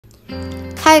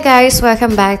Hi guys,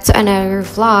 welcome back to another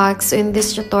vlog. So in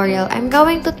this tutorial, I'm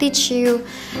going to teach you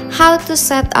how to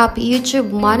set up YouTube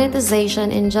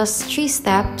monetization in just 3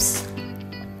 steps.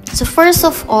 So first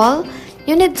of all,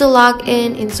 you need to log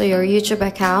in into your YouTube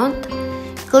account.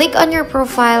 Click on your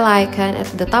profile icon at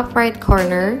the top right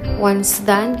corner. Once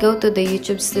done, go to the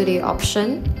YouTube Studio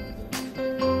option.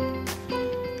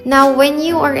 Now when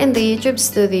you are in the YouTube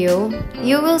Studio,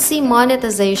 you will see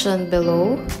monetization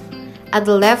below at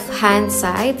the left hand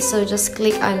side, so just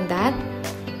click on that.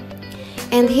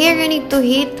 And here you need to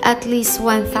hit at least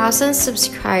 1,000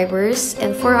 subscribers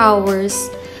and 4 hours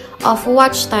of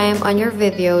watch time on your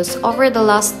videos over the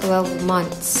last 12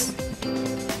 months.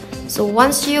 So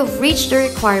once you've reached the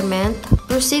requirement,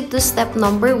 proceed to step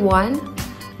number 1,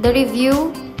 the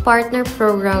review partner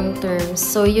program terms.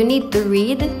 So you need to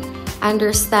read,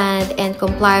 understand, and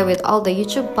comply with all the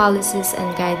YouTube policies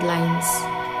and guidelines.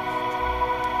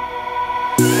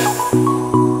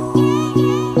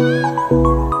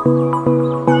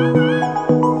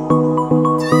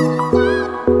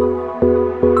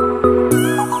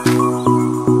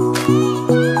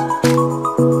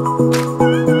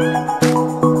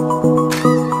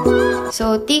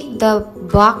 So tick the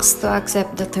box to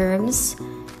accept the terms.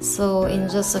 So in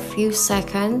just a few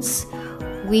seconds,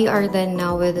 we are done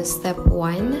now with the step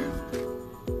 1.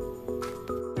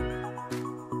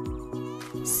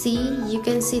 See, you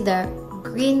can see the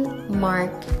green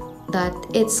mark that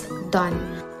it's done.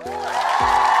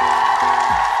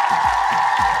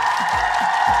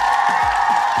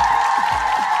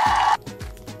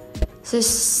 So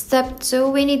step 2,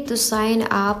 we need to sign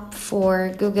up for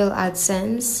Google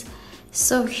Adsense.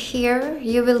 So here,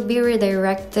 you will be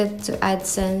redirected to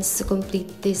Adsense to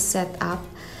complete this setup.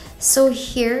 So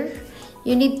here,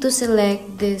 you need to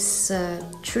select these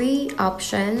 3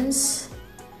 options.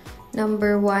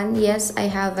 Number 1, yes, I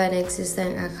have an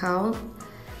existing account.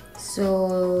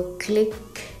 So click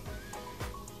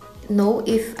no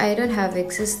if I don't have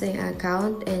existing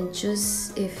account, and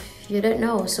choose if you don't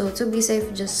know. So to be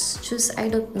safe, just choose I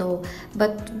don't know.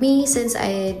 But me, since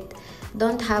I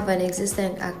don't have an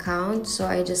existing account, so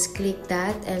I just click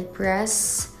that and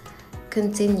press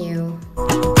continue.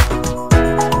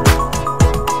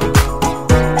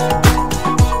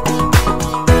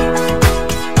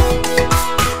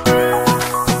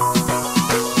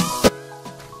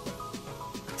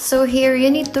 So here you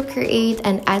need to create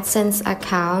an AdSense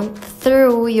account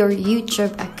through your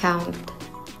YouTube account.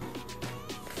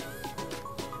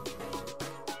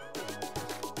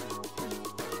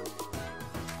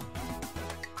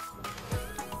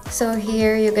 So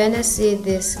here you're gonna see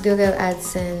this Google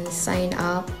AdSense sign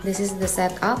up. This is the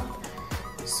setup.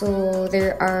 So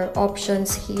there are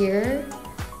options here.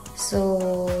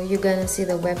 So you're gonna see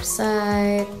the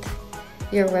website,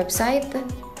 your website,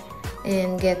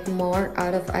 and get more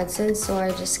out of AdSense. So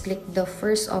I just click the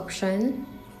first option,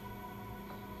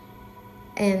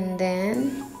 and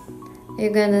then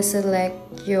you're gonna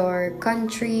select your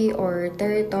country or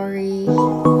territory.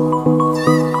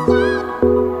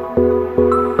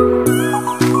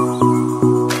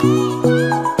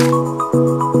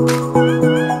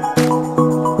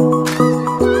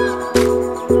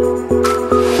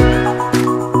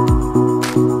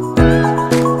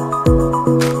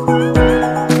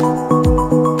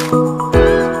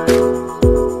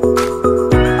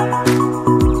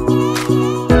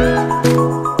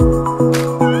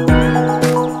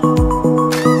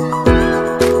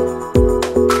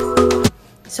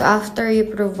 So after you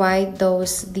provide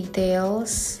those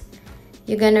details,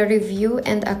 you're gonna review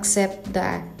and accept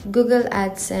the Google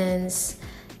AdSense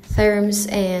terms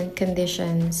and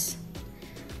conditions.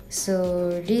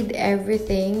 So read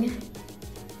everything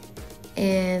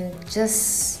and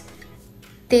just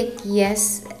tick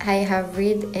yes, I have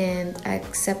read and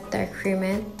accept the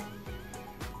agreement.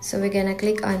 So we're gonna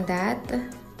click on that,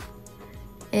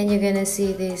 and you're gonna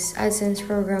see this AdSense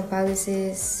program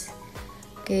policies.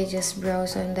 Okay, just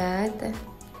browse on that,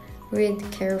 read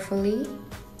carefully.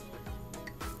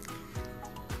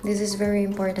 This is very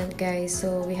important, guys,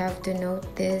 so we have to note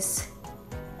this.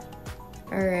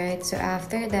 Alright, so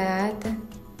after that,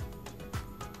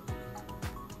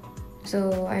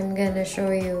 so I'm gonna show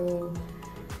you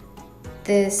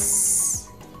this,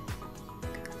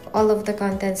 all of the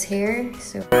contents here.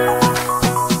 So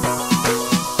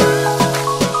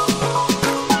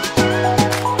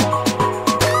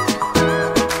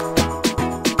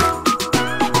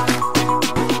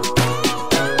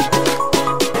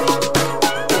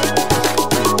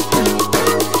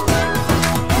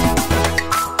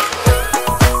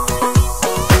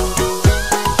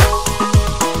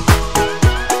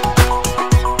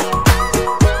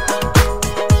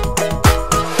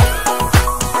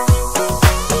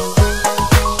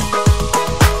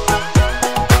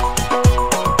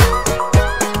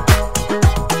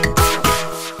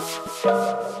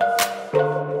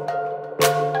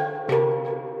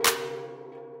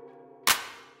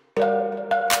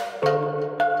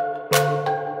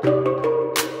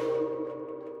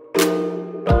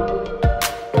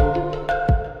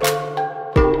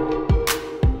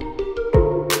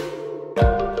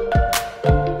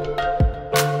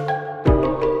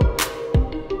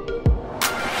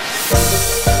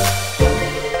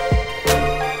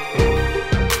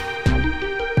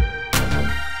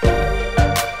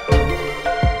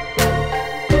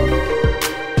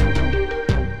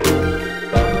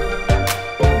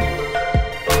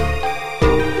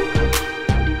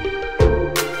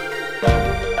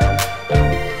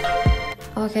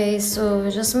Okay, so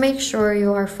just make sure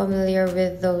you are familiar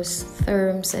with those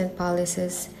terms and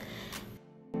policies.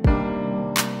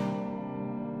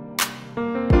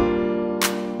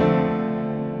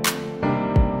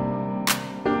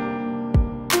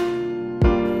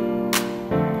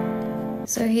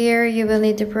 So here you will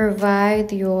need to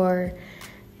provide your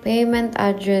payment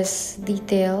address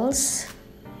details.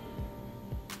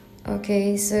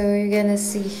 Okay, so you're gonna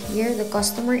see here the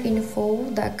customer info,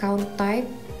 the account type.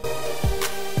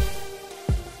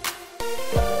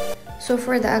 So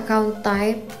for the account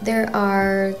type, there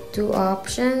are two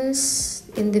options,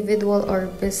 individual or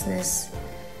business.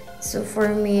 So for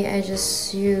me, I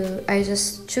just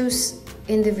choose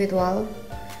individual,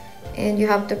 and you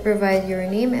have to provide your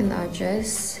name and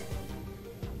address.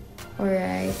 All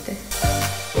right.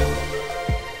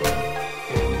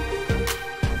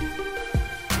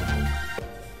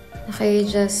 Okay,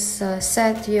 just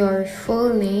set your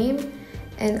full name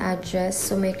and address,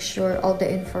 so make sure all the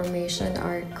information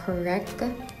are correct.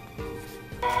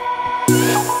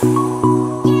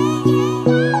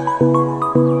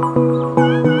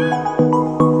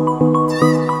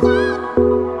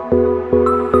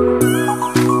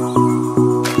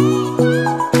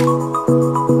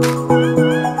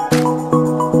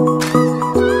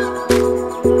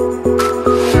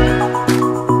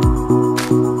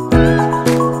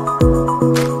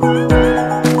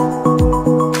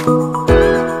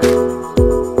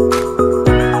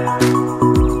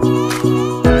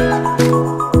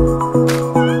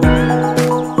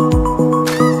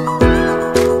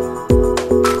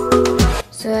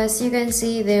 As you can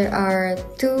see, there are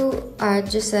two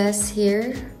addresses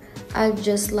here,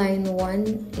 address line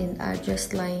 1 and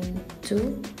address line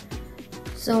 2.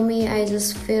 So I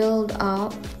just filled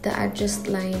up the address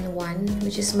line 1,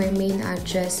 which is my main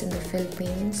address in the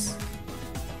Philippines.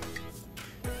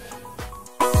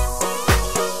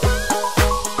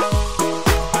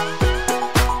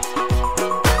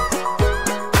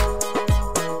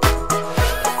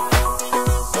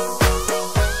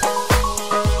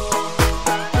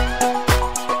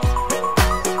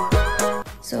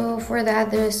 For the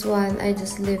address one, I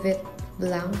just leave it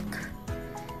blank.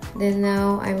 Then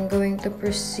now I'm going to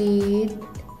proceed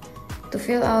to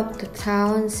fill out the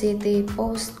town, city,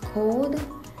 postcode,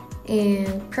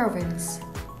 and province.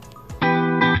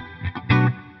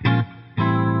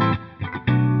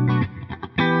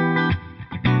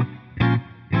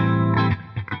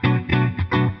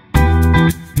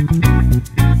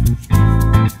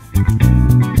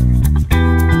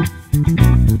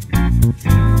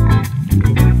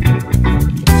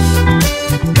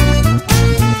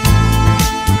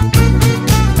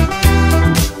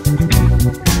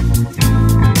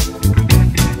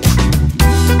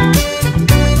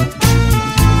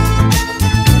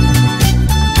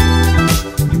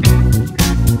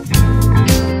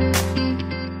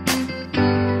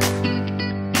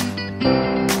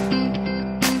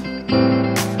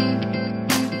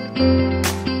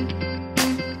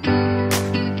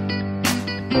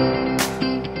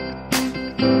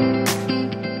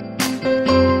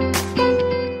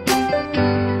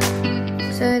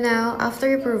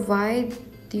 After you provide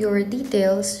your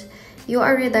details, you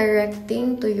are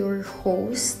redirecting to your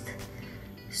host.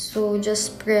 So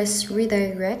just press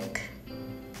redirect.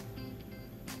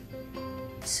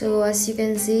 So as you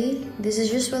can see, this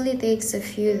usually takes a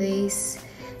few days,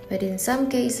 but in some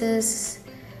cases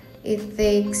it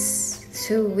takes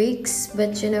 2 weeks.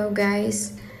 But you know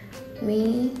guys,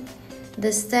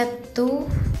 the step 2,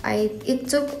 it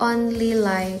took only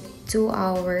like 2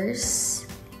 hours.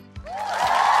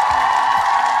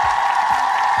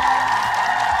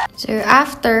 So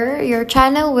after, your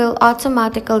channel will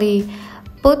automatically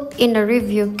put in a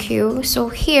review queue. So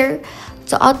here,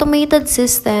 the automated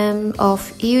system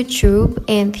of YouTube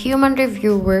and human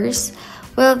reviewers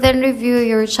will then review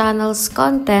your channel's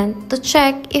content to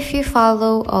check if you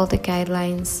follow all the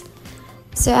guidelines.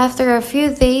 So after a few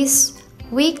days,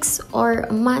 weeks, or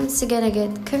months, you're gonna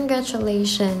get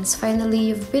congratulations.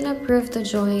 Finally, you've been approved to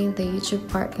join the YouTube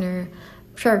Partner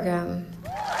Program.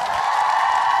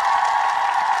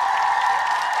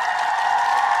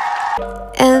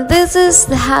 And this is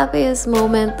the happiest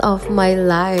moment of my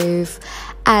life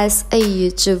as a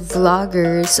YouTube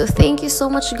vlogger. So thank you so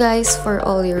much guys for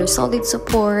all your solid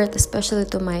support, especially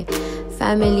to my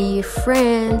family,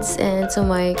 friends, and to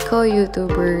my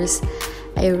co-YouTubers.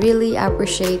 I really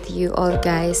appreciate you all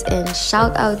guys, and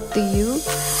shout out to you.